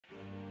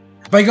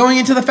by going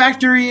into the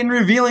factory and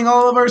revealing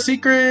all of our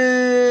secrets.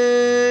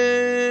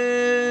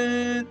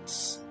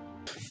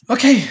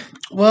 Okay,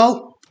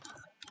 well,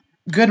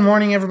 good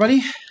morning,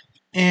 everybody.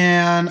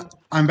 And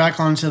I'm back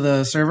onto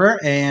the server,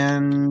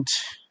 and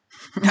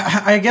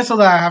I guess that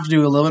I have to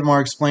do a little bit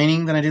more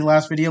explaining than I did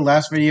last video.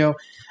 Last video,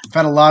 I've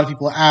had a lot of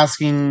people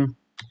asking,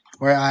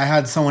 or I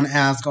had someone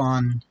ask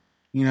on,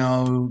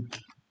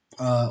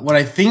 what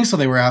I think so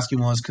they were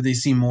asking was, could they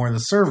see more of the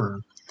server?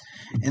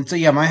 And so,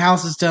 yeah, my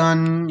house is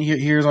done.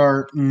 Here's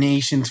our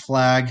nation's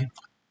flag.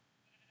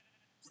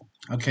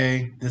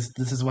 Okay, this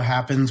is what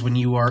happens when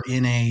you are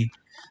in a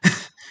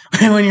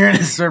when you're in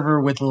a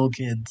server with little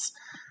kids,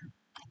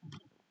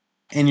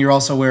 and you're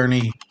also wearing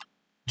a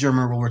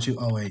German World War II.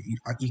 Oh wait,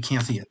 you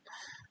can't see it.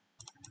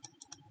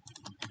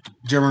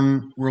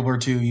 German World War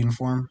II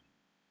uniform.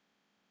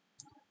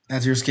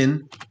 That's your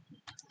skin.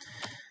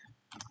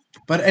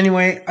 But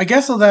anyway, I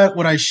guess so that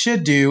what I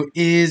should do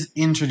is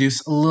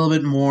introduce a little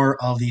bit more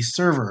of the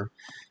server.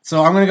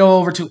 So I'm going to go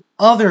over to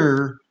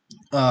other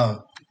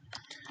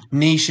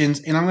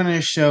nations, and I'm going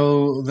to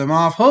show them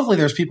off. Hopefully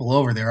there's people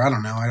over there. I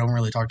don't know. I don't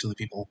really talk to the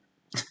people.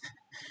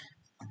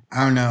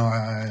 I don't know.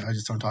 I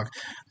just don't talk.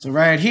 So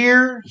right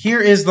here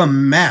is the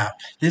map.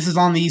 This is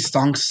on the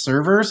Stonks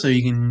server, so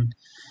you can...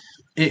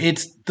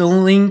 It's the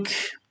link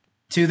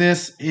to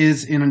this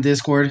is in a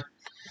Discord.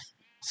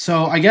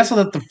 So I guess so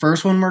that the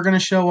first one we're going to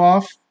show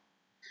off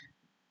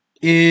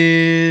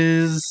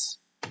is...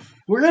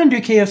 We're going to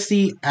do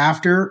KFC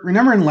after.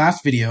 Remember in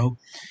last video,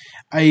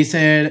 I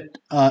said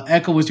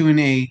Echo was doing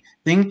a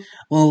thing.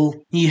 Well,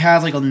 he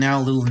has like a now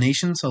little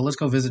nation, so let's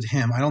go visit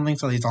him. I don't think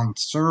so he's on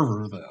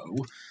server,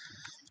 though.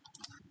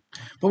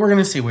 But we're going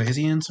to see. Wait, is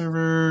he in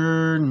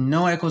server?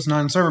 No, Echo's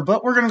not in server,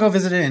 but we're going to go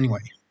visit it anyway.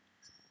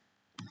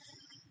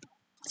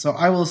 So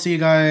I will see you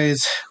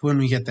guys when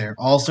we get there.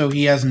 Also,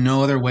 he has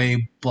no other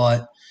way,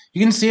 but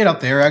you can see it up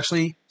there,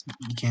 actually.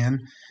 You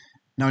can.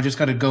 Now I just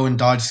got to go and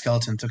dodge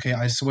skeletons, okay?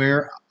 I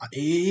swear,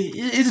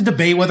 it's a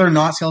debate whether or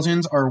not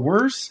skeletons are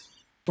worse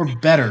or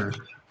better.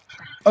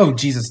 Oh,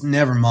 Jesus,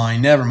 never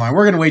mind. We're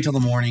going to wait till the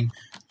morning.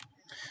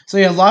 So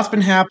yeah, lots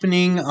been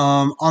happening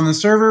on the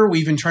server.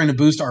 We've been trying to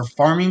boost our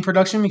farming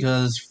production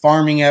because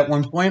farming at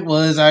one point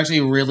was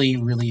actually really,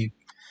 really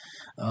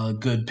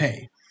good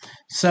pay.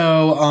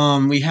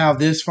 So we have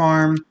this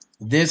farm,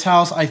 this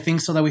house. I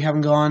think so that we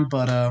haven't gone,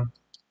 but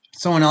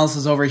someone else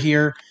is over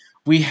here.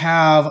 We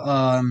have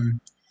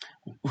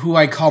who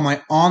I call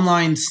my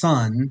online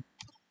son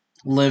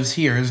lives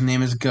here. His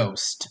name is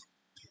Ghost.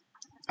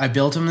 I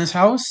built him this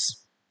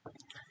house,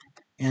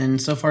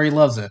 and so far he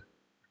loves it.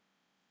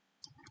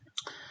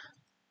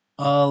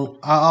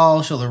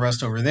 I'll show the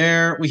rest over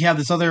there. We have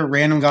this other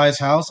random guy's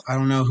house. I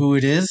don't know who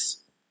it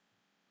is.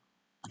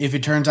 If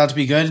it turns out to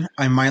be good,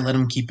 I might let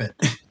him keep it.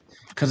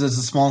 Because it's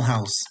a small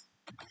house.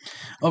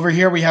 Over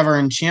here we have our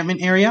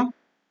enchantment area.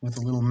 With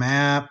a little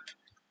map.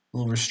 A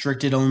little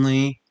restricted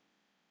only.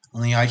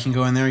 Only I can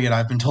go in there, yet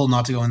I've been told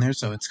not to go in there,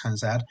 so it's kind of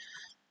sad.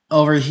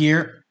 Over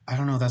here, I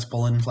don't know if that's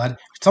Poland flag.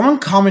 Someone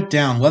comment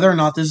down whether or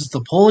not this is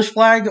the Polish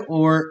flag,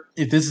 or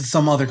if this is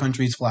some other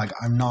country's flag.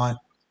 I'm not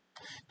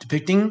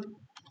depicting.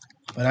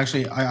 But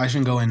actually, I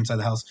shouldn't go inside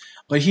the house.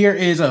 But here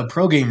is a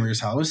pro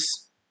gamer's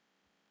house.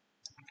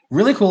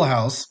 Really cool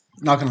house.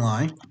 Not gonna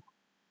lie.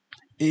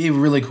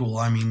 Really cool.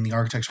 I mean, the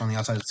architecture on the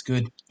outside is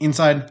good.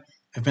 Inside,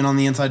 I've been on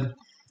the inside. A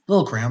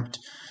little cramped.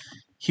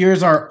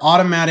 Here's our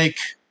automatic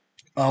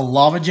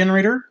lava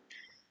generator.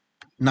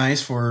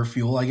 Nice for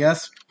fuel, I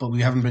guess. But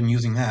we haven't been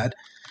using that.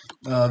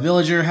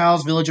 Villager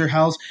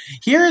house.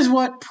 Here is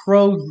what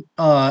pro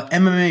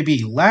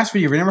MMAB. Last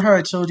video, remember how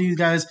I told you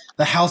guys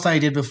the house I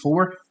did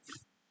before?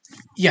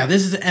 Yeah,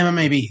 this is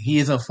MMAB. He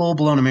is a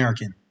full-blown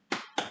American.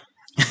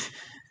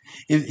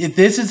 If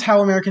this is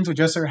how Americans would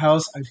dress their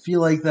house, I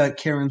feel like that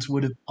Karens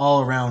would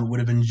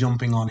have been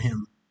jumping on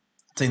him,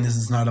 saying this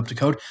is not up to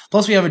code.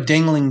 Plus, we have a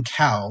dangling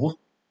cow,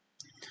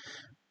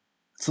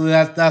 so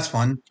that's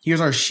fun.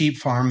 Here's our sheep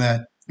farm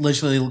that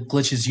literally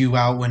glitches you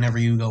out whenever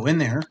you go in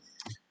there.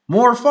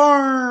 More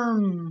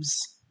farms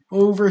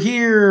over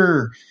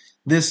here.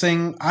 This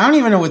thing, I don't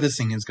even know what this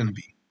thing is going to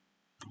be.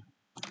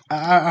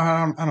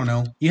 I don't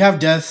know. You have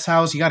Death's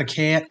house. You got a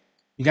cat.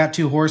 You got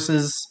 2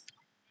 horses.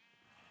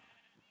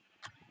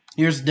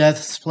 Here's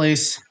Death's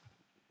place.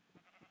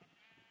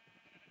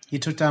 He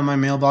took down my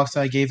mailbox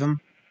that I gave him.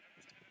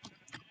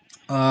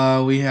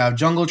 We have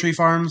Jungle Tree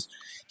Farms.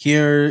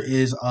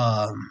 Here's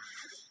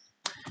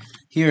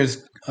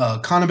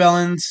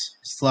Conabellans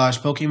 /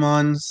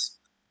 Pokemon's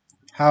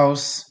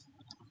house.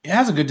 It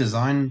has a good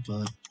design,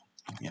 but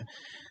yeah.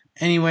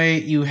 Anyway,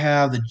 you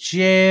have the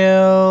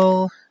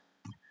jail.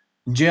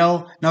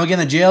 Now again,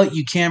 the jail,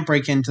 you can't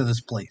break into this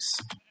place.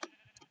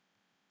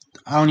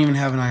 I don't even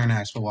have an iron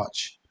axe, but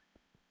watch.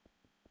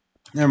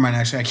 Never mind,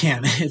 actually, I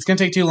can't. It's going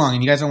to take too long,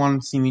 and you guys don't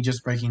want to see me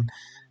just breaking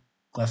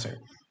glass there.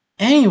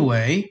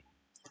 Anyway,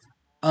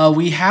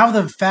 we have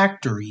the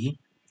factory.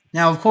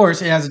 Now, of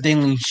course, it has a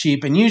dangling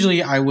sheep, and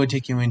usually I would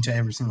take you into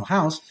every single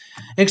house,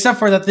 except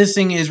for that this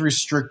thing is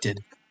restricted.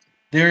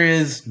 There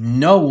is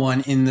no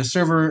one in the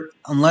server,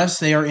 unless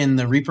they are in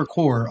the Reaper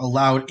Core,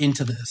 allowed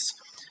into this.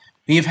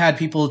 We have had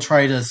people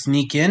try to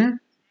sneak in,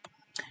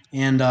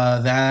 and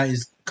that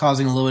is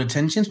causing a little bit of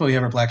tensions, but we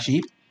have our black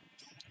sheep.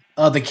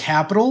 The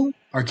Capitol,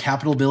 our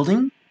Capitol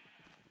building,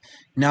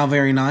 now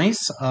very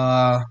nice.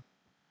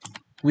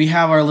 We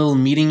have our little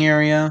meeting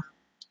area.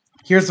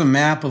 Here's a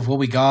map of what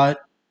we got.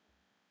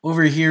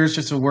 Over here is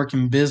just a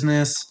working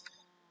business.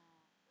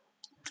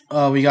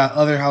 We got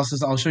other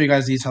houses. I'll show you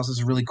guys these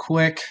houses really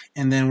quick,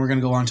 and then we're going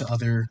to go on to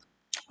other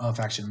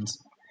factions.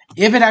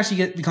 If it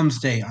actually becomes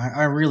day,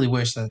 I really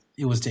wish that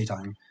it was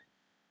daytime.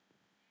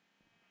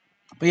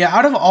 But yeah,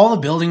 out of all the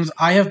buildings,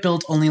 I have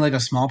built only like a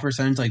small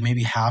percentage, like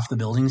maybe half the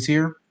buildings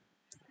here.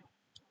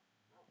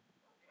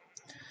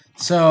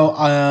 So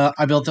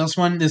I built this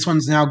one. This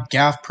one's now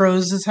Gaff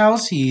Pro's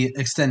house. He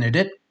extended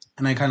it,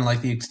 and I kind of like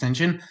the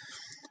extension.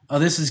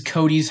 This is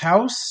Cody's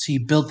house. He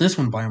built this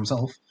one by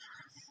himself.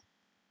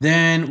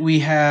 Then we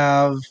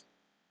have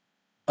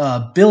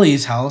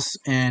Billy's house,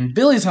 and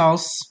Billy's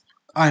house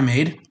I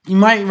made. You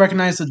might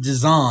recognize the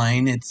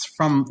design. It's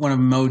from one of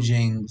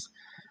Mojang's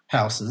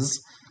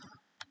houses.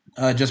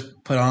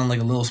 Just put on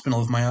like a little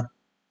spindle of my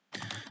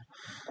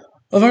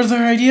other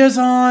ideas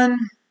on.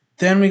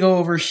 Then we go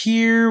over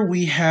here.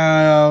 We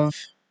have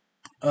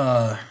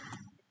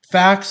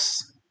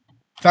Fax.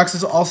 Fax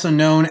is also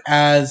known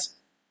as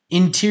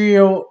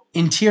interior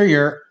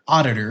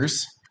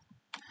auditors.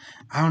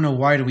 I don't know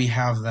why do we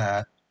have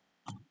that.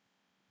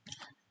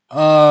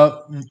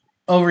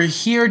 Over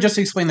here, just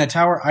to explain that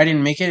tower, I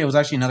didn't make it. It was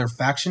actually another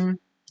faction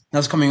that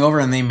was coming over,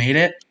 and they made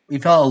it. We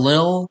felt a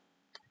little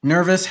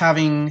nervous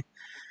having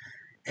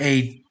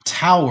a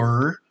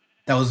tower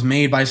that was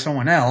made by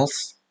someone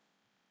else,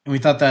 and we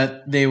thought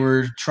that they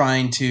were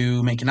trying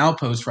to make an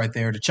outpost right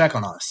there to check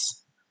on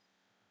us.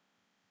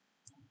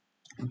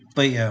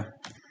 But yeah.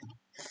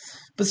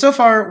 But so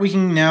far, we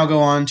can now go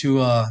on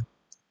to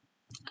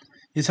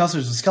his house.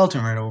 There's a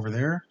skeleton right over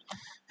there.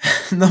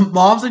 The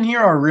mobs in here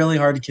are really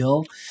hard to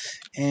kill,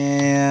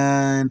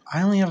 and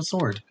I only have a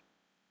sword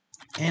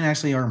and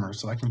actually armor,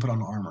 so I can put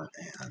on armor,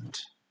 and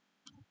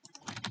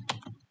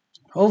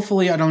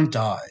hopefully I don't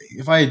die.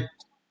 If I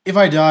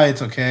die,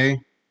 it's okay.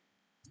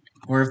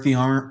 Or if the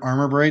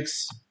armor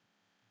breaks,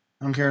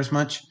 I don't care as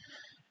much.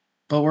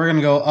 But we're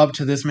gonna go up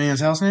to this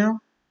man's house now.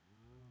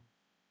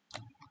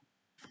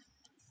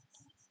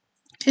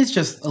 It's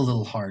just a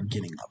little hard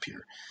getting up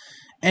here.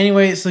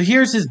 Anyway, so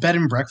here's his bed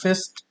and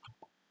breakfast.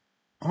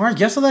 Or I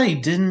guess that he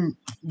didn't.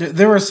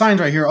 There were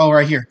signs right here. Oh,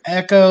 right here.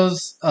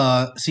 Echoes.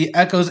 See,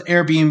 Echoes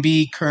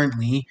Airbnb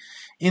currently.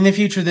 In the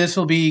future, this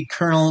will be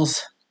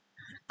Colonel's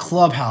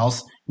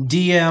Clubhouse.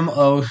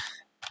 DMO.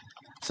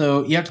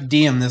 So you have to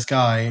DM this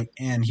guy,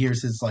 and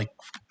here's his like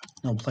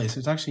no place.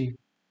 It's actually.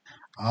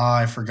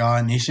 I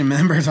forgot. Nation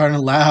members aren't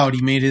allowed.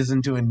 He made his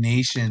into a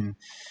nation.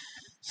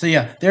 So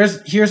yeah,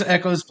 here's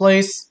Echo's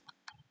place.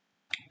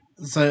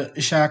 It's a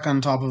shack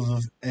on top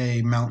of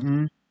a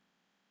mountain.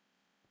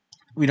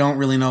 We don't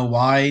really know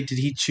why. Did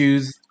he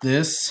choose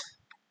this?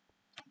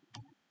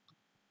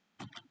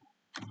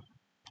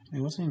 It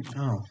wasn't.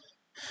 Oh,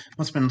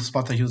 must have been the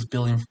spot that he was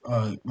building,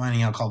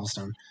 mining out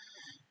cobblestone.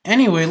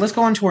 Anyway, let's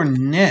go on to our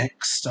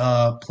next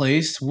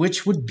place,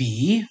 which would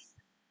be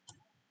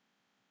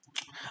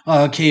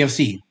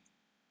KFC,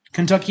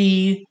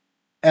 Kentucky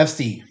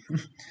FC.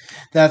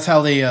 That's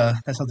how they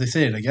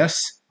say it, I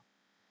guess.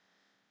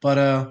 But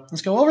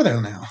let's go over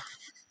there now.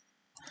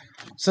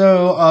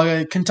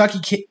 So,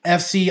 Kentucky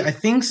FC, I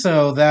think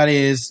so. That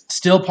is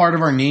still part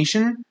of our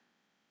nation.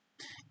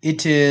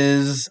 It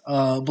is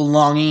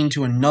belonging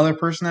to another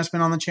person that's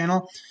been on the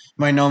channel.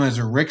 You might know him as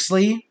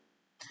Rixley.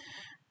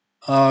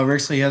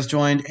 Rixley has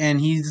joined,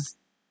 and he's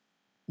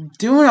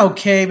doing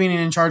okay being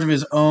in charge of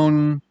his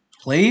own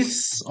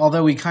place.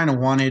 Although we kind of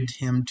wanted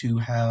him to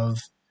have,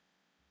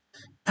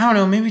 I don't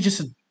know, maybe just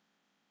a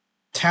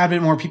tad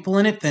bit more people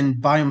in it than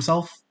by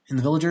himself in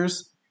the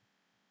villagers.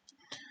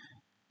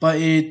 But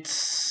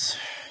it's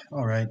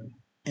alright.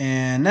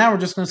 And now we're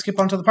just going to skip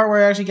on to the part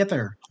where I actually get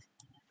there.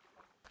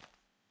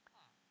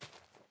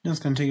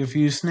 Just going to take a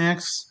few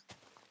snacks.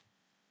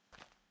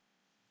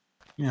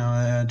 You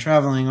know,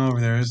 traveling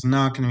over there is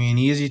not going to be an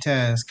easy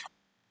task.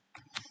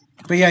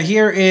 But yeah,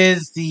 here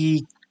is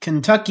the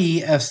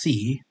Kentucky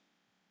FC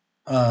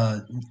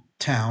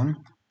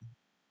town.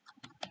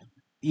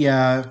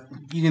 Yeah,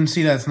 you can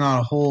see that's not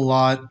a whole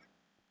lot,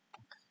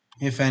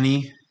 if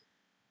any.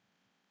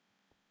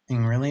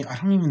 Really, I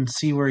don't even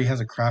see where he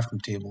has a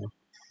crafting table.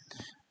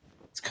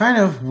 It's kind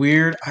of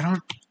weird.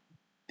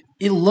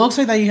 It looks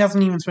like that he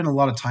hasn't even spent a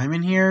lot of time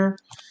in here.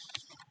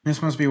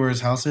 This must be where his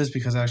house is,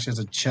 because it actually has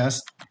a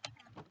chest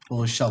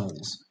full of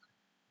shovels.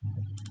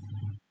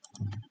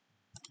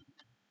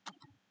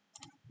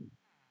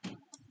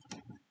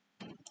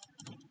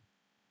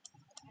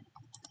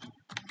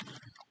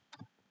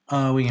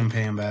 We can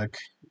pay him back.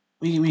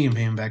 We can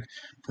pay him back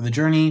for the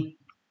journey,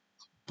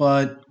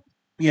 but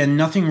yeah,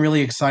 nothing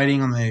really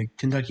exciting on the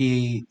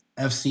Kentucky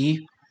FC.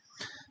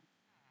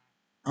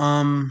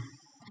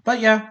 But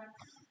yeah,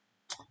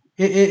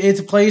 It's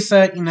a place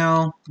that,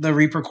 the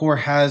Reaper Corps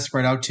has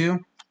spread out to.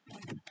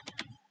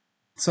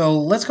 So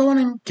let's go on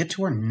and get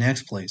to our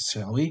next place,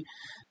 shall we?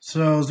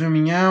 So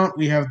zooming out,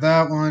 we have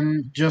that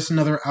one. Just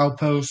another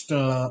outpost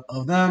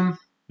of them.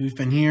 We've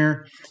been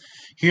here.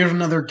 Here's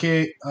another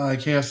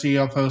KFC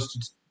outpost.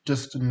 It's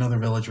just another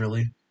village,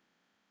 really.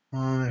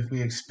 If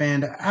we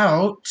expand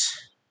out,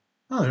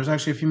 oh, there's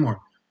actually a few more.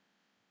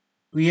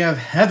 We have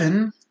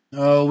heaven.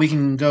 Oh, we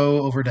can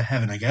go over to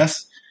heaven, I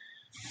guess.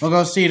 We'll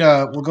go see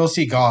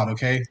God.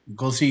 Okay, we'll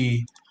go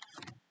see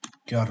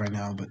God right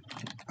now, but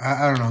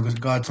I don't know, because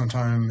God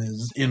sometimes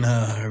is in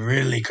a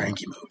really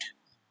cranky mood.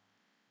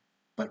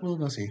 But we'll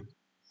go see.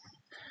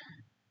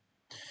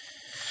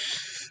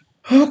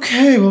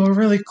 Okay, well, we're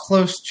really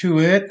close to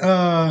it.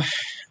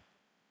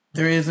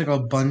 There is like a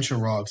bunch of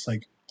rocks.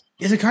 Like,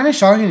 is it kind of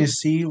shocking to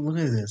see? Look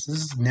at this. This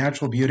is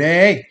natural beauty.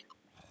 Hey!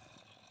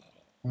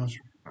 Almost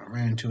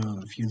ran into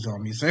a few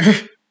zombies there.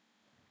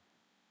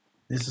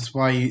 This is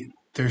why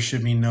there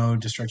should be no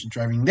distracted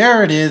driving.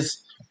 There it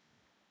is.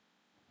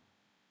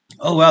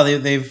 Oh wow,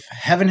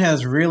 heaven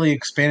has really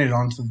expanded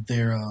onto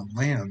their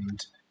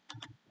land.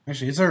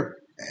 Actually, is there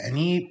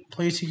any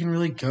place you can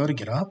really go to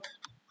get up?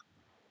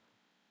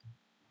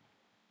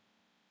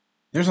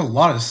 There's a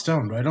lot of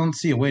stone, but I don't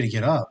see a way to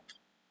get up.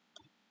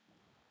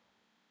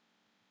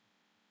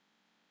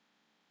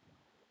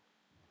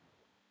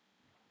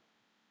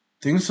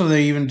 Think so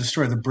they even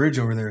destroyed the bridge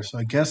over there, so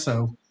I guess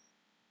so.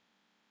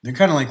 They're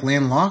kind of like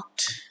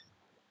landlocked.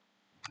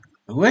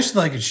 I wish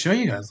that I could show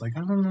you guys. Like,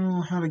 I don't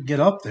know how to get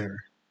up there.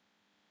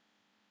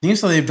 Think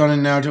so they've done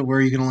it now to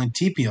where you can only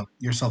TP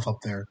yourself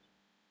up there.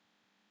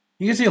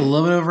 You can see a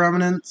little bit of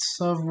remnants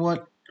of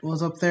what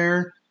was up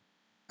there.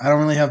 I don't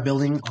really have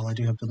building. Well, I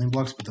do have building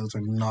blocks, but those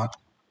are not.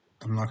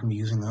 I'm not going to be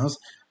using those.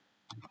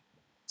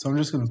 So I'm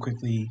just going to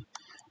quickly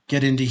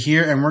get into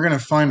here, and we're going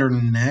to find our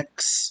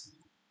next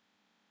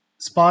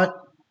spot.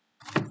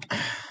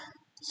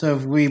 So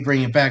if we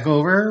bring it back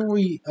over,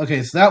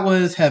 okay, so that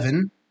was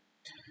heaven.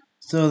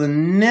 So the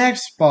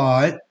next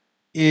spot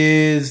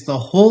is the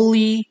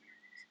holy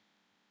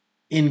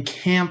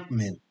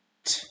encampment.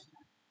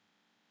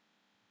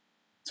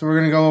 So we're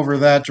going to go over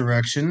that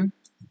direction.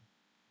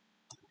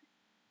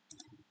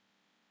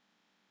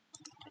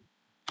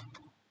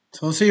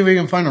 So let's see if we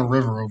can find a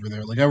river over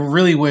there. Like, I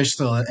really wish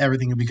still that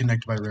everything could be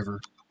connected by river.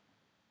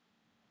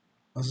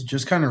 I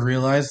just kind of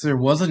realized there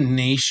was a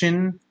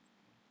nation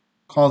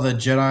called the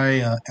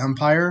Jedi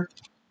Empire.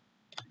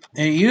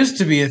 And it used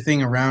to be a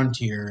thing around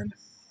here.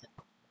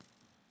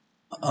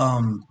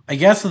 I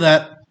guess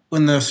that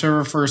when the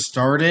server first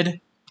started,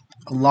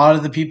 a lot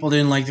of the people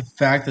didn't like the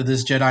fact that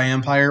this Jedi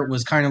Empire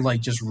was kind of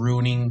like just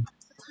ruining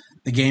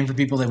the game for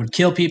people. They would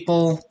kill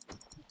people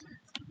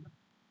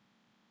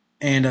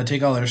and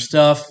take all their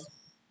stuff,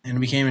 and it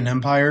became an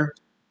empire.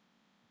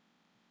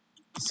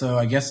 So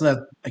I guess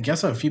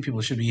a few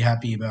people should be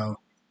happy about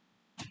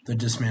the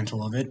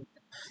dismantle of it.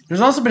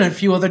 There's also been a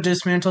few other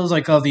dismantles,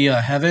 like the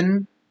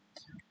Heaven.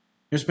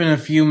 There's been a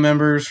few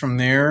members from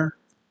there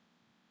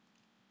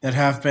that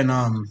have been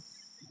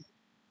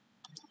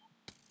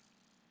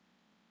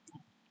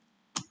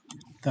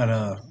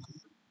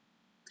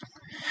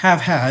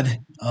have had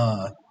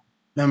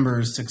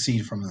members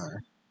succeed from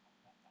there.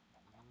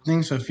 I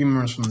think so. A few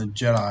members from the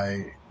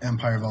Jedi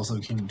Empire have also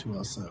came to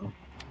us, so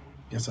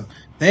I guess so.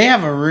 They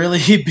have a really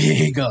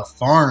big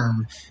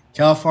farm,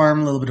 cow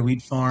farm, a little bit of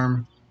wheat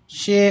farm,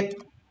 sheep.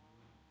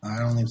 I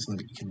don't think so.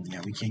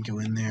 We can't go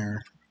in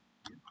there.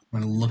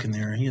 I'm gonna look in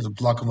there. He has a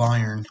block of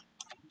iron.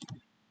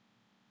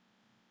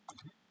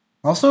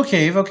 Also a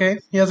cave. Okay,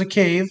 he has a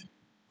cave.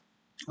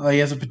 He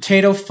has a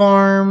potato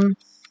farm.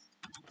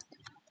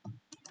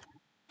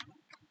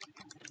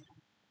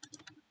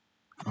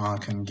 Oh, I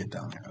couldn't get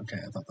down there. Okay,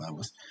 I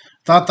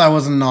thought that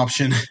was an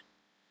option.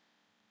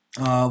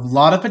 A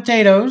lot of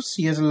potatoes.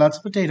 He has lots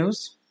of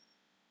potatoes.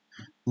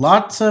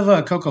 Lots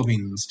of cocoa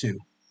beans too,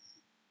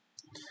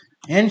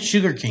 and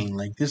sugarcane.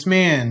 Like this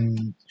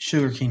man,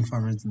 sugarcane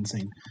farmer is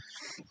insane.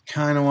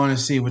 Kind of want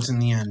to see what's in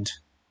the end.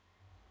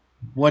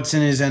 What's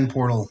in his end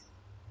portal?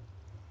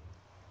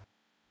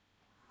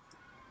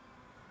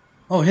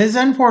 Oh, his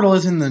end portal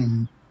is in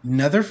the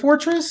Nether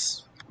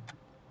Fortress?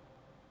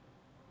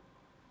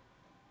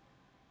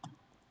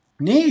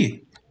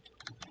 Neat.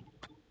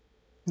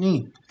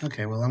 Neat.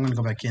 Okay, well, I'm going to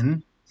go back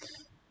in.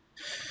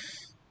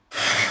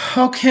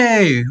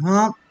 Okay,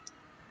 well,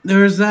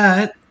 there's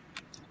that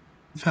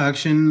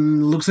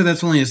faction. Looks like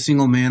that's only a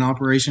single man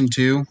operation,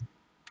 too.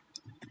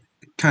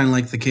 Kind of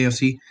like the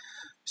KFC.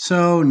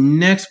 So,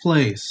 next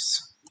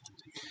place.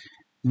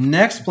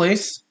 Next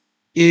place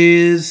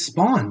is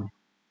Spawn.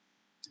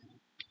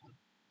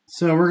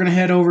 So, we're going to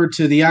head over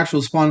to the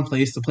actual spawn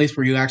place, the place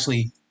where you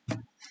actually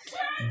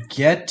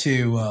get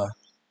to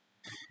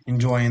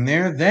enjoy in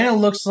there. Then it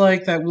looks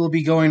like that we'll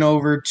be going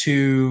over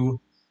to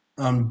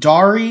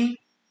Dari,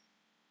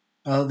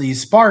 the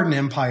Spartan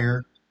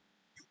Empire,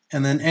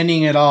 and then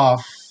ending it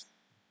off.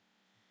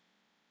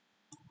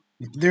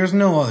 There's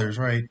no others,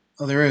 right?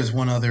 Oh, there is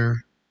one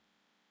other.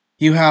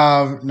 You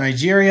have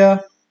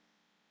Nigeria,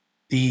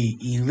 the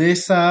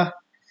Elisa,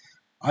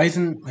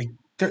 Eisen, like,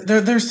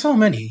 there's so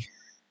many.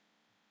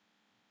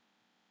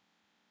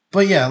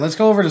 But yeah, let's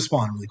go over to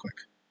spawn really quick.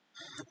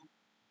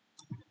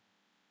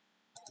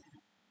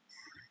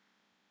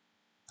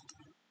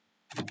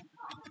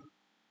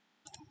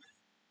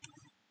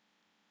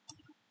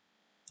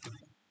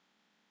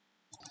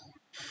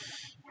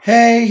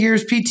 Hey,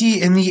 here's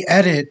PT in the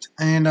edit,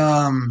 and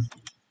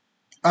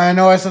I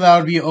know I said that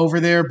would be over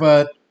there,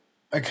 but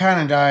I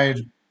kind of died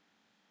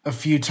a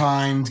few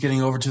times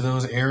getting over to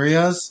those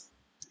areas.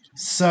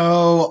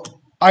 So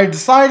I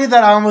decided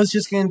that I was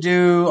just going to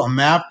do a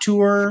map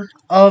tour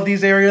of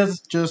these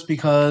areas just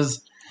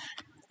because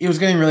it was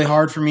getting really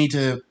hard for me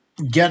to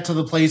get to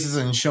the places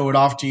and show it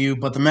off to you,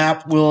 but the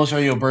map will show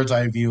you a bird's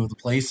eye view of the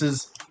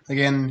places.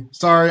 Again,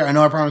 sorry, I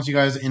know I promised you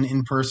guys an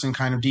in-person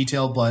kind of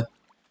detail, but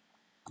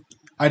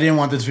I didn't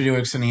want this video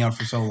extending out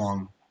for so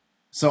long.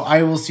 So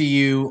I will see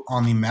you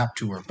on the map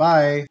tour.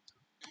 Bye!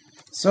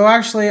 So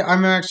actually,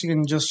 I'm actually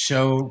going to just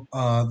show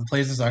the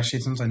places actually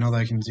since I know that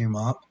I can zoom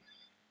up.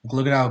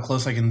 Look at how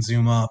close I can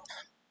zoom up.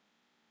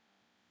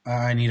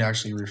 I need to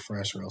actually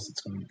refresh or else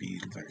it's going to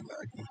be very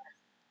laggy.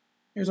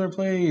 Here's our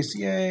place.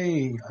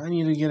 Yay! I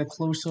need to get a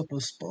close-up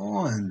of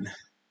spawn.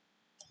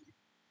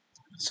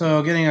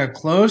 So getting a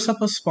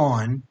close-up of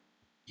spawn.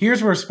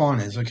 Here's where spawn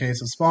is. Okay,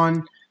 so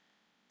spawn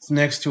is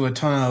next to a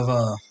ton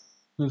of,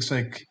 looks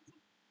like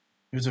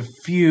there's a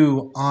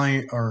few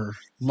iron or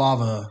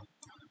lava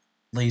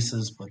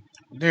laces, but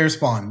there's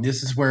spawn.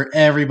 This is where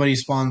everybody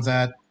spawns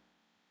at.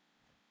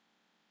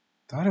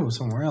 Thought it was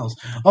somewhere else.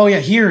 Oh yeah,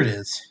 here it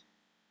is.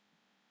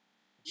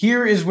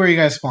 Here is where you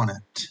guys spawn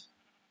at.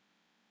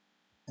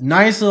 A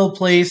nice little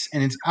place,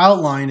 and it's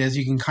outlined as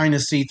you can kind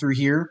of see through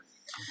here.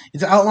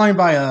 It's outlined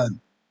by a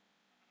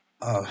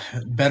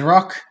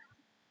bedrock,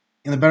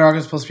 and the bedrock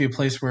is supposed to be a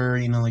place where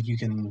like you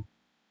can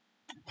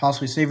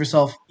possibly save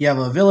yourself. You have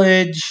a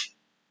village.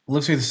 It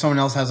looks like someone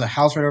else has a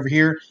house right over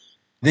here.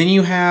 Then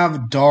you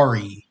have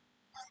Dari,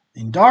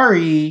 and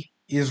Dari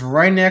is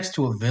right next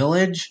to a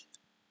village,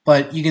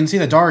 but you can see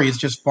that Dari is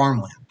just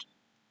farmland.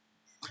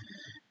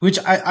 Which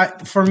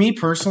for me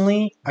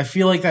personally, I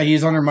feel like that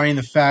he's undermining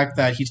the fact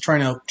that he's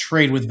trying to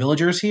trade with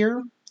villagers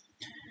here,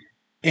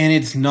 and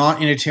it's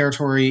not in a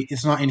territory.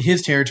 It's not in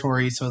his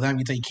territory, so that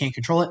means that he can't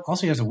control it.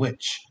 Also, he has a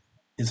witch.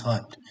 His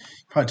hut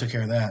probably took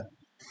care of that.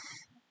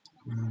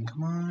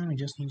 Come on, I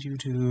just need you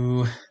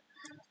to.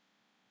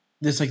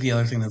 This is like the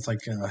other thing that's like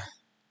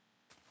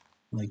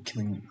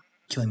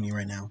killing me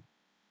right now.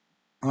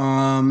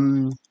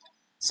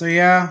 So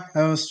yeah,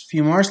 that was a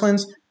few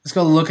marshlands. Let's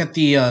go look at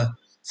the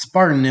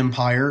Spartan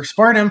Empire.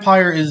 Spartan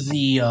Empire is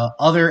the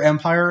other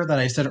empire that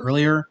I said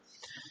earlier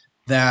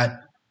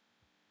that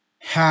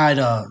had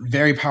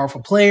very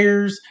powerful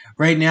players.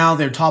 Right now,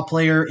 their top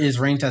player is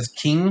ranked as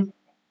King.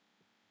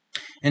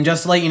 And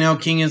just to let you know,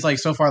 King is like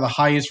so far the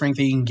highest rank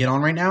that you can get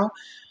on right now.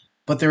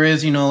 But there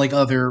is,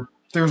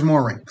 there's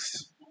more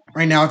ranks.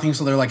 Right now, I think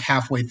so they're like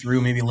halfway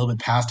through, maybe a little bit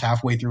past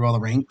halfway through all the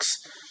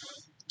ranks.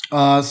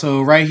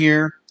 So right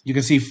here, you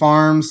can see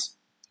farms.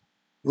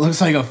 It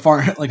looks like a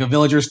farm, like a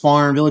villager's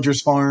farm,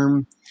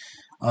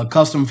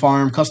 custom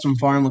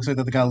farm. Looks like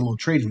that they got a little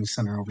trading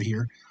center over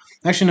here.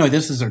 Actually, no,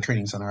 this is their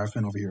trading center. I've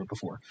been over here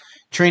before.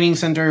 Training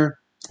center.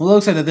 Well, it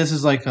looks like that this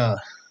is like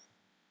a,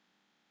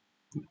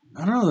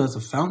 I don't know if that's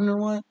a fountain or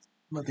what,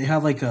 but they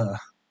have like a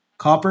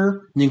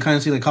copper. And you can kind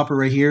of see like copper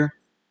right here.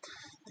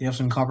 They have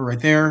some copper right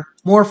there.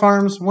 More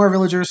farms, more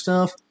villager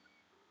stuff.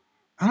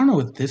 I don't know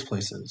what this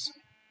place is.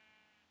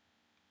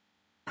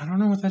 I don't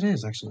know what that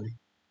is, actually.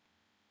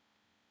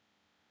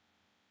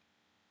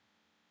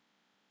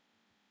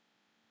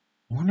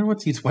 I wonder what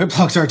these white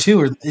blocks are,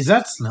 too. Or is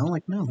that snow?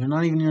 Like, no, they're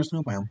not even near a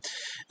snow biome.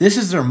 This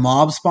is their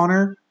mob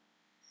spawner.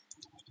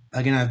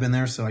 Again, I've been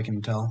there, so I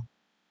can tell.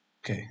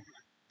 Okay.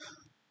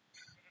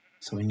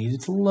 So we need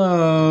it to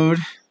load.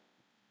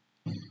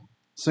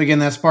 So again,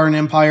 that Spartan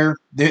Empire,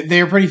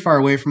 they're pretty far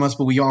away from us,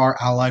 but we are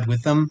allied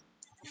with them.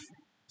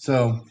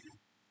 So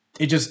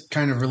it just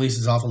kind of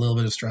releases off a little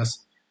bit of stress.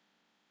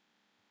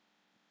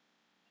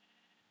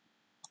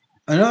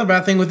 Another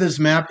bad thing with this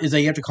map is that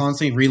you have to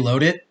constantly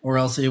reload it, or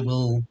else it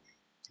will...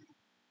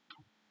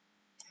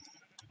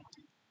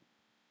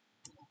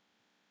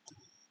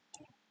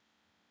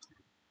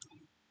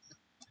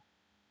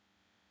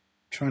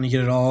 Trying to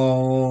get it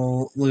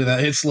all... Look at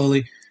that, hit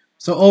slowly.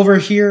 So over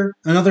here,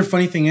 another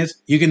funny thing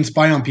is, you can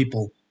spy on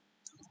people.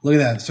 Look at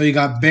that. So you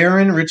got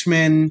Baron,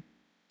 Richmond,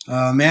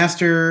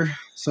 Master.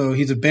 So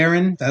he's a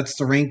Baron. That's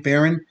the rank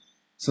Baron.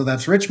 So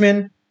that's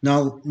Richmond.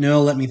 No,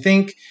 let me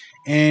think.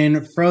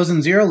 And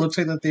Frozen Zero looks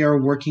like that they are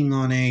working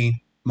on a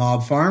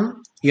mob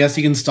farm. Yes,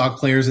 you can stalk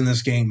players in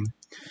this game,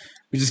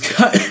 which is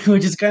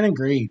kind of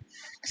great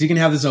because you can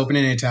have this open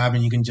in a tab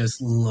and you can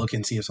just look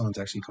and see if someone's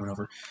actually coming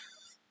over.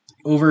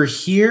 Over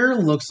here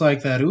looks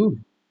like that. Ooh,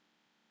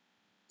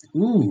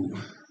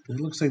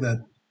 it looks like that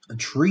a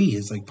tree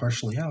is like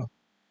partially out.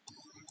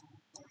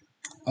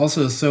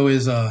 Also, so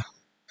is a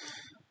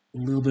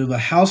little bit of a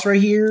house right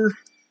here.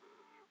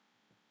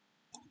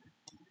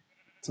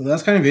 So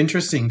that's kind of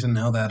interesting to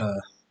know that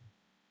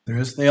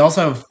they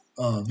also have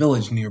a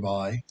village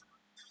nearby.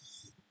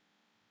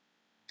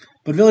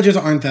 But villages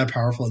aren't that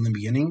powerful in the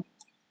beginning.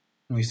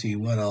 Let me see,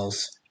 what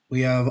else?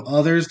 We have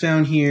others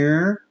down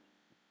here.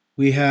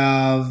 We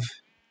have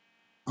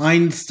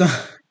Einstein.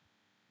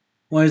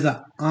 What is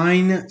that?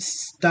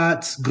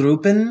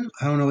 Einsatzgruppen?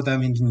 I don't know what that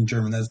means in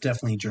German. That's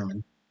definitely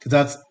German. Because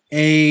that's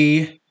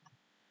a...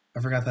 I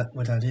forgot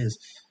what that is.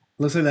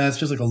 Looks like that's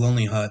just like a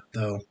lonely hut,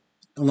 though.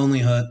 A lonely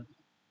hut.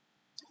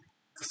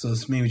 So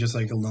it's maybe just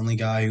like a lonely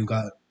guy who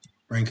got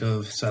rank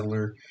of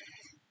settler.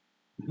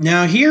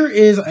 Now here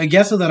is, I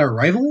guess, that our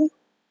rival.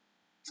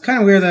 It's kind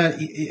of weird that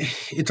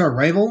it's our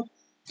rival.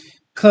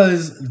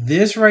 Because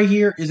this right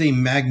here is a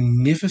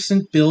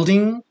magnificent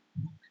building.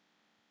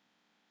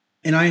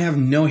 And I have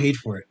no hate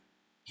for it.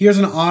 Here's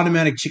an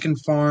automatic chicken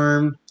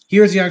farm.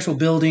 Here's the actual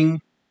building.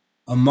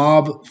 A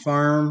mob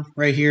farm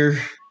right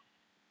here.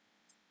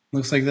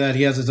 Looks like that.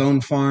 He has his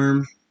own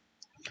farm.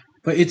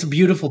 But it's a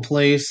beautiful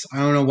place. I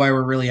don't know why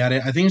we're really at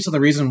it. I think it's the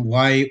reason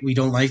why we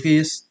don't like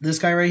this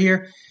guy right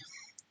here.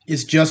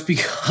 It's just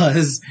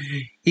because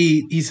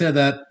he said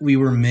that we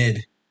were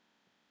mid.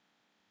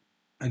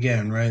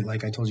 Again, right?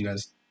 Like I told you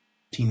guys,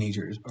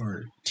 teenagers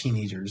were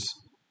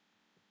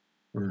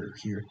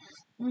here.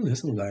 Oh,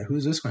 this little guy.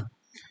 Who's this one?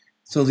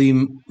 So the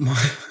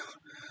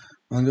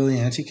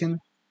Mongolian Antikin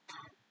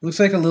looks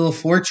like a little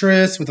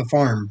fortress with a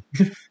farm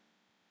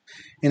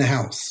in a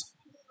house.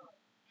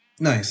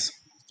 Nice.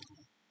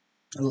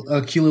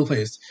 A cute little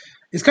place.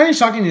 It's kind of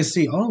shocking to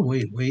see. Oh,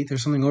 wait.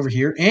 There's something over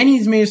here. And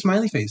he's made a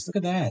smiley face. Look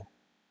at that.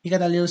 He got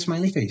that little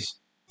smiley face.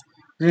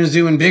 We're going to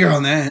zoom in bigger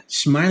on that.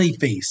 Smiley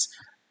face.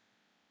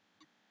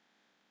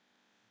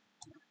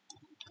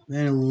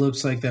 Then it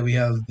looks like that we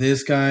have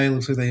this guy.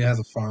 Looks like that he has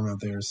a farm out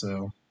there,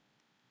 so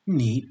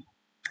neat.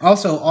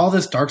 Also, all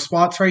this dark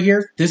spots right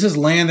here, this is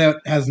land that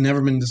has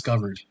never been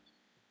discovered.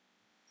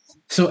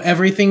 So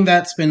everything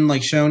that's been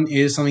like shown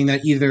is something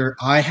that either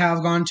I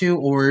have gone to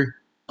or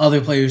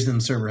other players in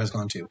the server has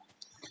gone to.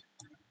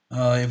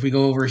 If we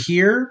go over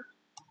here,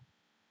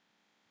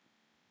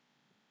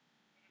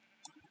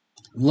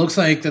 looks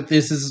like that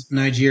this is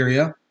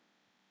Nigeria.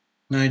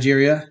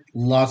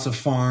 Lots of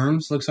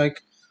farms. Looks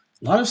like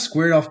a lot of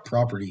squared off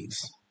properties.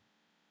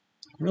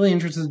 Really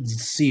interested to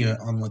see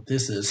on what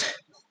this is.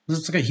 This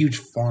looks like a huge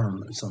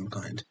farm of some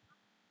kind.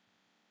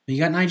 But you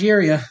got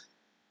Nigeria.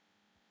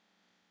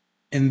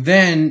 And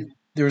then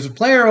there was a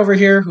player over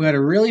here who had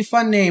a really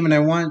fun name, and I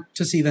want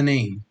to see the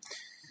name.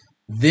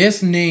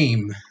 This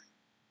name,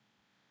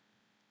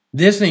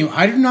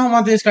 I do not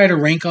want this guy to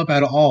rank up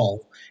at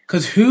all.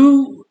 Because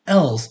who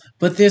else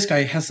but this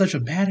guy has such a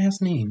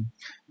badass name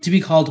to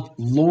be called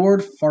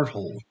Lord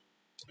Farthole?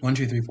 1,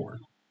 2, 3, 4.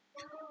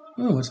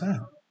 Oh, what's that?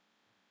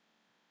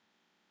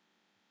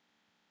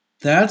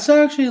 That's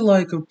actually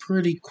like a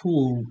pretty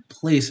cool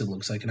place, it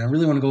looks like. And I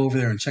really want to go over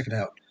there and check it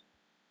out.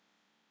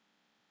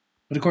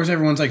 But of course,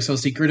 everyone's like so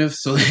secretive.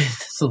 So,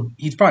 so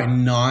he's probably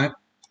not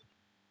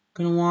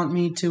going to want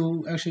me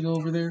to actually go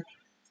over there.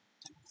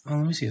 Oh,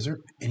 let me see. Is there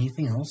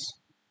anything else?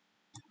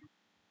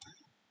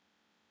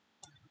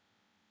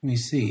 Let me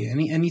see.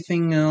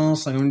 Anything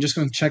else? Like, I'm just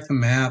going to check the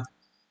map.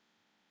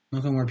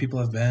 Look at where people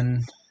have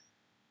been.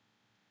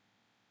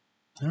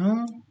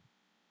 No?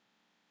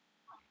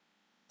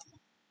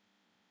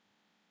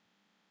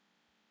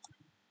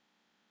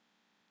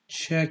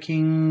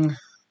 Checking.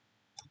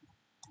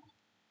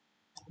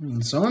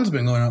 Someone's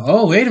been going on.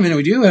 Oh, wait a minute.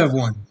 We do have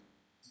one.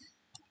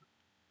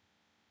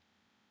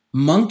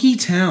 Monkey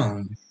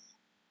Town.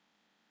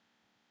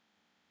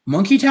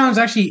 Monkey Town is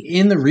actually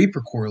in the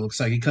Reaper Corps, it looks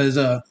like. Because,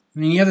 I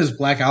mean, you have this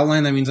black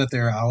outline. That means that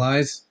they're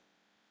allies.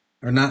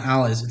 Or not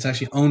allies. It's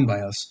actually owned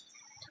by us.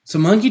 So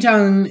Monkey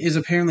Town is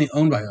apparently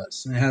owned by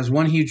us. And it has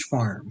one huge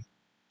farm.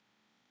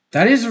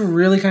 That is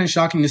really kind of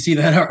shocking to see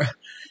that our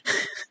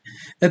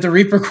that the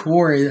Reaper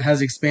Corps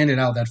has expanded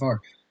out that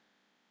far.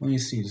 Let me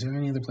see. Is there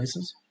any other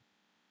places?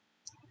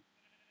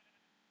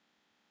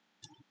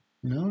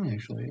 No,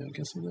 actually. I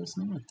guess that's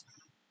not.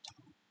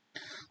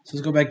 So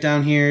let's go back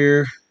down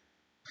here.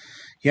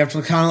 You have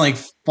to kind of like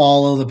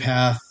follow the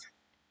path.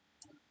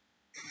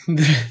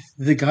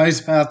 The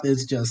guy's path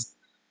is just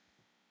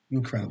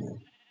incredible.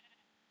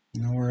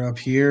 Now we're up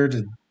here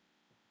to...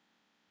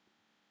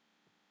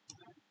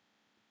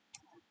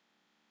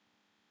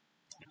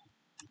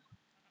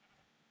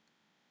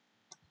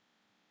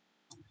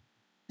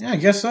 Yeah, I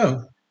guess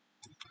so.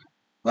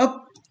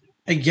 Well,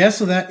 I guess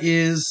that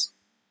is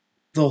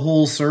the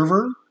whole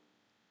server.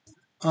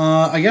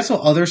 I guess the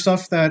other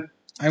stuff that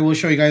I will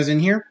show you guys in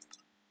here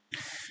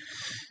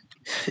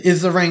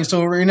is the ranks.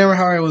 So remember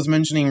how I was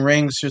mentioning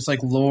ranks, just like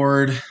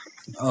Lord,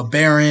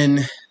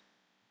 Baron.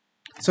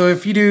 So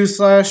if you do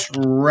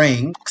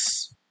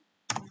 /ranks,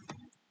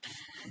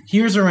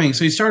 here's a rank.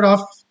 So you start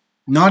off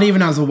not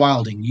even as a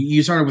wilding.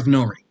 You started with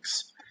no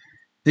ranks.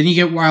 Then you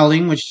get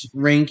wilding, which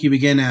rank you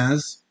begin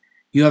as.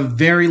 You have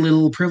very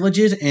little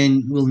privileges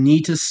and will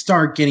need to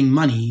start getting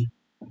money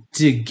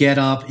to get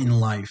up in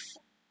life.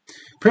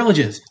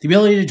 Privileges: the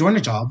ability to join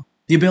a job,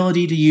 the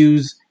ability to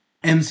use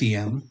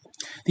MCM,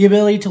 the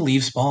ability to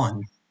leave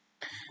spawn.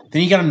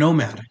 Then you got a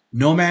nomad.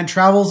 Nomad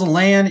travels the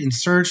land in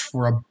search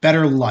for a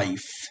better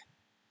life.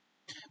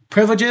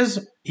 Privileges,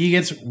 he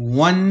gets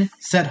 1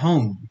 set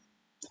home.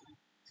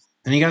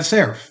 Then you got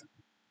Seraph.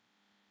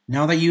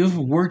 Now that you've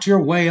worked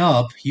your way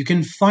up, you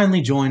can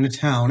finally join a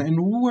town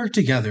and work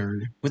together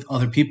with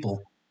other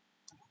people.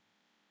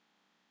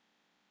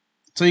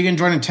 So you can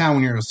join a town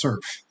when you're a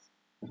serf.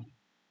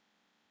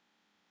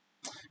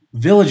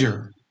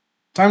 Villager,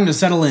 time to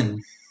settle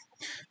in.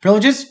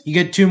 Privileges, you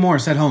get 2 more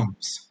set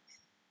homes.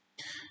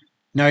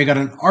 Now you got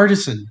an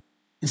artisan.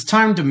 It's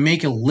time to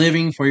make a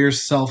living for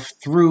yourself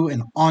through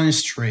an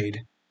honest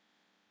trade.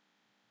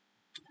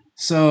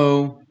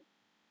 So,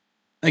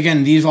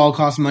 again, these all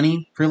cost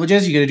money.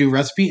 Privileges, you get to do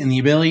recipe and the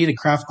ability to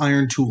craft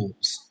iron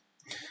tools.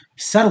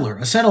 Settler.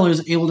 A settler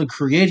is able to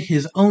create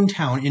his own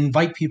town and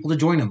invite people to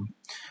join him.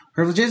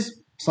 Privileges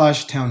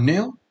 / town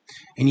new,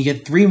 and you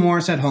get 3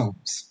 more set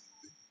homes.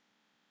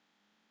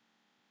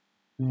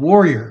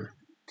 Warrior.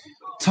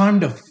 Time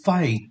to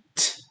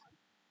fight.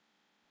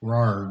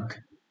 Rarg.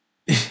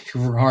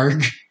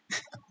 Rarg.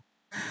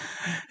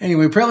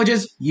 Anyway,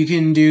 privileges, you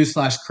can do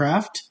 /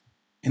 craft,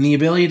 and the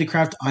ability to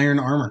craft iron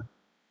armor.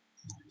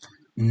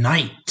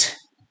 Knight.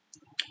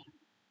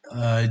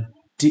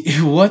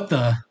 What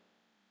the?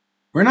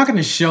 We're not going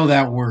to show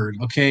that word,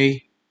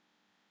 okay?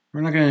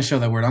 We're not going to show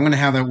that word. I'm going to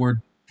have that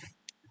word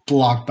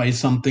blocked by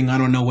something. I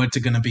don't know what it's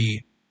going to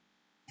be.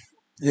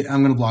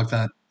 I'm going to block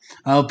that.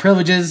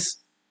 Privileges.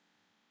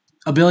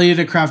 Ability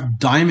to craft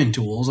diamond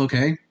tools,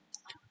 okay.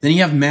 Then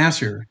you have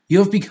Master. You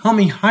have become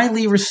a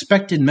highly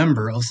respected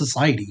member of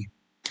society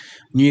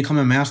when you become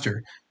a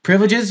Master.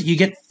 Privileges, you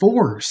get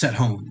 4 set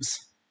homes.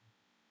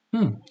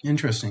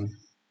 Interesting.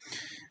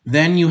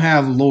 Then you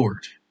have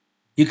Lord.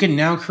 You can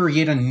now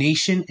create a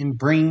nation and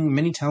bring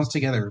many towns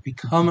together.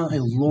 Become a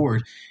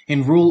Lord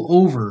and rule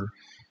over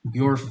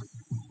your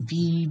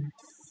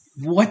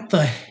What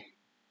the?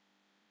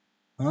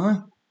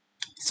 Huh?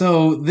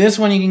 So this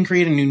one you can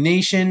create a new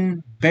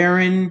nation.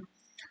 Baron.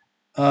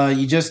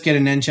 You just get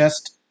an end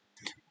chest.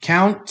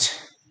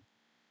 Count.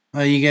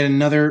 You get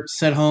another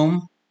set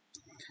home.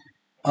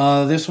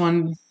 This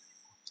one.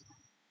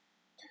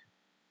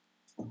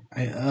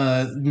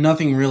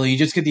 Nothing really. You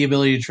just get the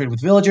ability to trade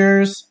with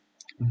villagers.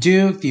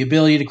 Duke, the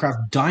ability to craft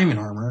diamond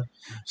armor.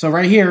 So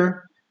right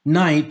here,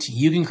 Knight,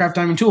 you can craft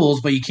diamond tools,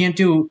 but you can't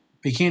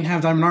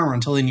have diamond armor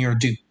until then you're a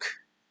Duke.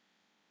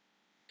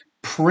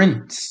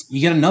 Prince,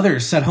 you get another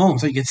set home,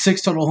 so you get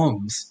 6 total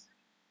homes.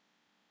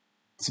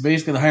 So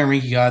basically, the higher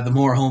rank you got, the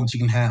more homes you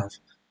can have,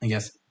 I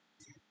guess.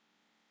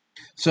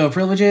 So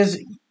privileges,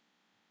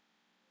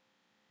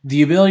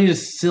 the ability to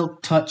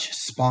silk touch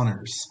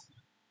spawners.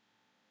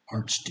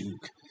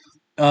 Archduke.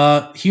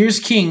 Here's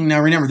King.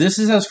 Now remember, this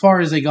is as far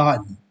as they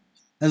gotten.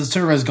 As the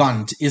server has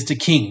gotten, is to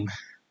King.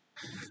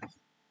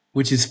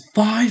 Which is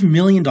 $5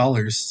 million.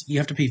 You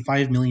have to pay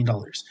 $5 million.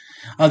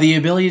 The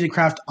ability to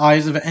craft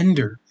Eyes of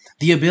Ender.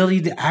 The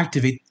ability to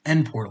activate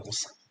end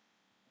portals.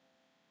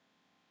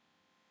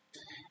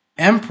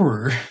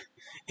 Emperor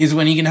is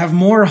when you can have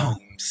more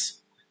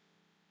homes.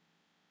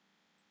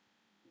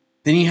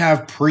 Then you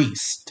have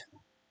Priest,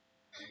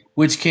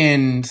 which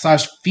can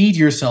 / feed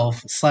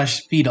yourself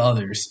 / feed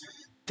others.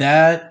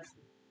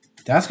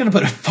 That's going to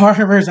put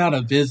farmers out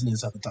of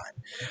business at the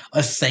time.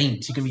 A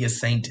saint. You can be a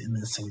saint in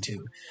this thing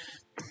too.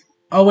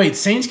 Oh wait,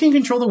 saints can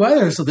control the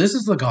weather, so this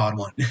is the god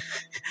one.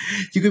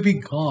 You could be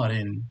god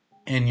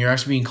and you're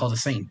actually being called a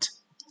saint.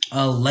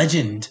 A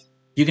legend.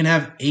 You can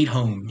have 8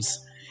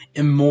 homes.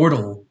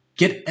 Immortal.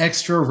 Get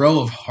extra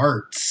row of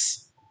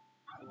hearts.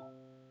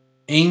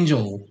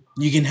 Angel.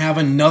 You can have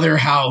another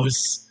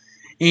house.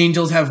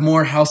 Angels have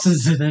more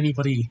houses than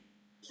anybody.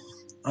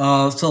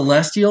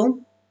 Celestial.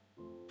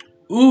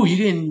 Ooh, you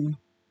can...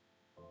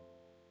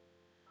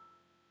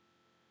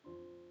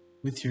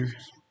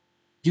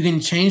 You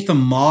can change the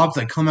mobs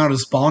that come out of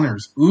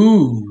spawners.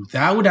 Ooh,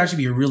 that would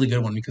actually be a really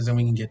good one, because then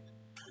we can get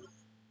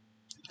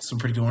some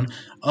pretty good one.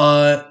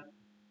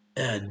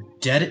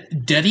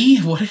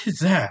 Deddy? What is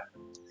that?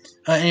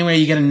 Anyway,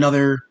 you get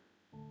another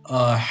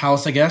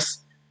house, I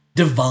guess.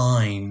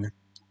 Divine.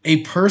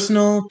 A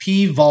personal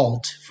P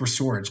vault for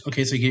storage.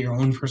 Okay, so you get your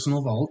own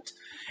personal vault.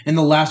 And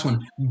the last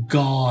one,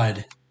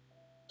 God.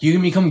 You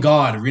can become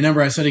God.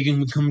 Remember I said you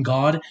can become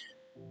God?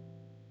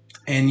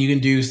 And you can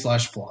do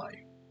 /fly.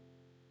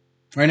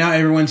 Right now,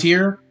 everyone's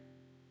here.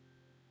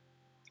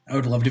 I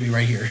would love to be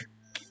right here.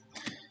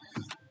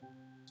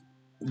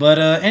 But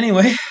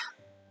anyway,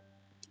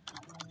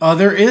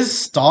 there is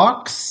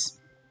stocks.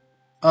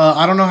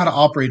 I don't know how to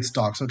operate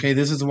stocks, okay?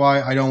 This is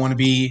why I don't want to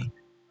be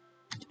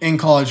in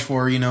college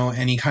for,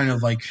 any kind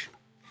of,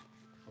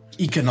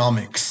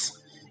 economics.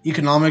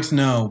 Economics,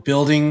 no.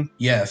 Building,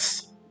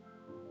 yes.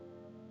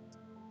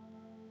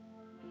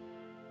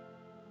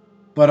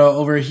 But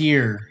over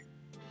here,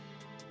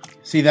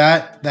 see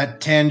that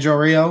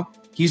Tanjiro?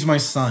 He's my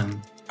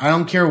son. I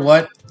don't care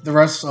what the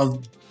rest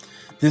of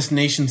this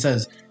nation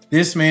says.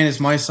 This man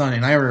is my son,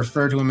 and I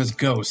refer to him as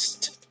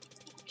Ghost.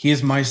 He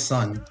is my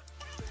son.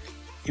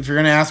 If you're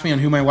going to ask me on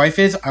who my wife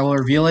is, I will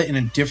reveal it in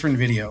a different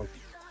video.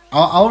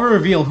 I'll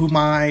reveal who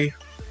my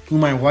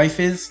wife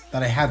is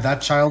that I had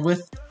that child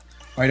with,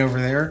 right over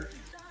there,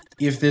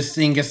 if this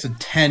thing gets to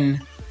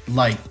 10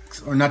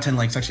 likes, or not 10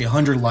 likes, actually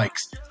 100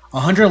 likes.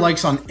 100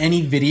 likes on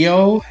any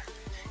video,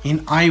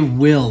 and I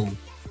will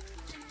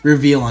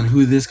reveal on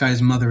who this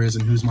guy's mother is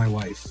and who's my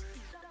wife.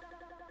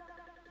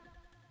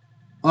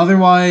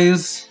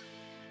 Otherwise,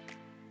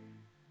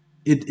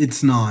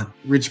 it's not.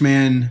 Rich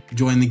man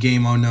joined the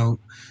game. Oh no.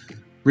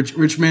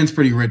 Rich man's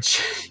pretty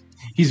rich.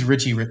 He's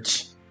richy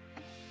rich.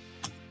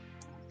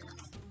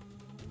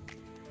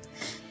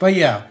 But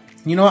yeah,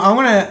 you know what? I'm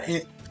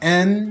gonna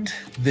end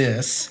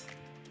this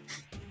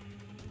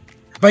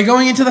by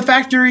going into the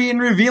factory and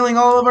revealing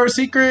all of our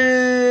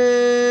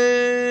secrets.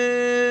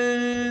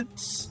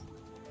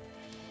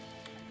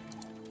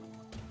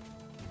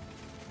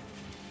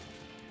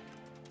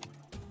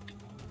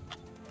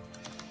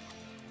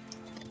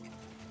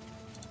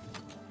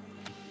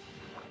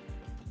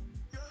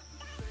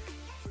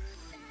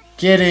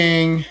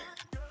 Kidding.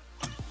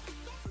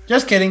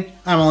 Just kidding.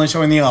 I'm only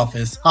showing the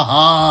office.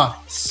 Haha.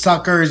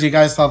 Suckers. You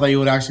guys thought that you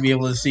would actually be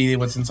able to see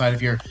what's inside of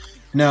here.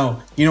 No.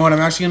 You know what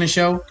I'm actually going to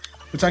show?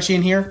 What's actually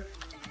in here?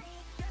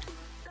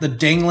 The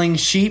dangling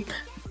sheep.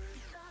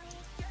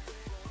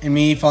 And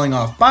me falling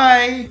off.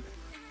 Bye.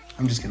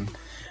 I'm just kidding.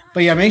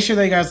 But yeah, make sure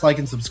that you guys like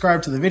and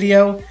subscribe to the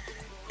video.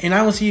 And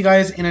I will see you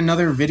guys in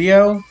another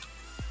video.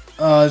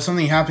 If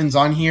something happens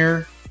on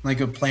here, like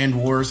a planned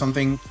war or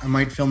something, I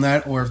might film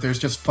that. Or if there's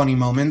just funny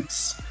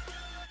moments,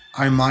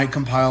 I might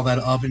compile that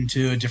up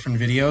into different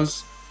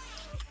videos.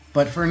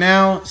 But for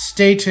now,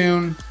 stay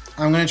tuned.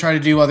 I'm going to try to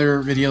do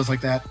other videos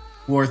like that.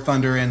 War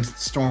Thunder and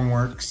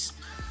Stormworks.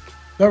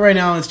 But right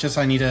now, it's just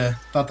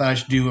thought that I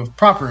should do a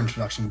proper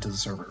introduction to the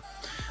server.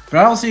 But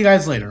I will see you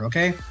guys later,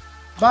 okay?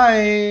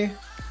 Bye!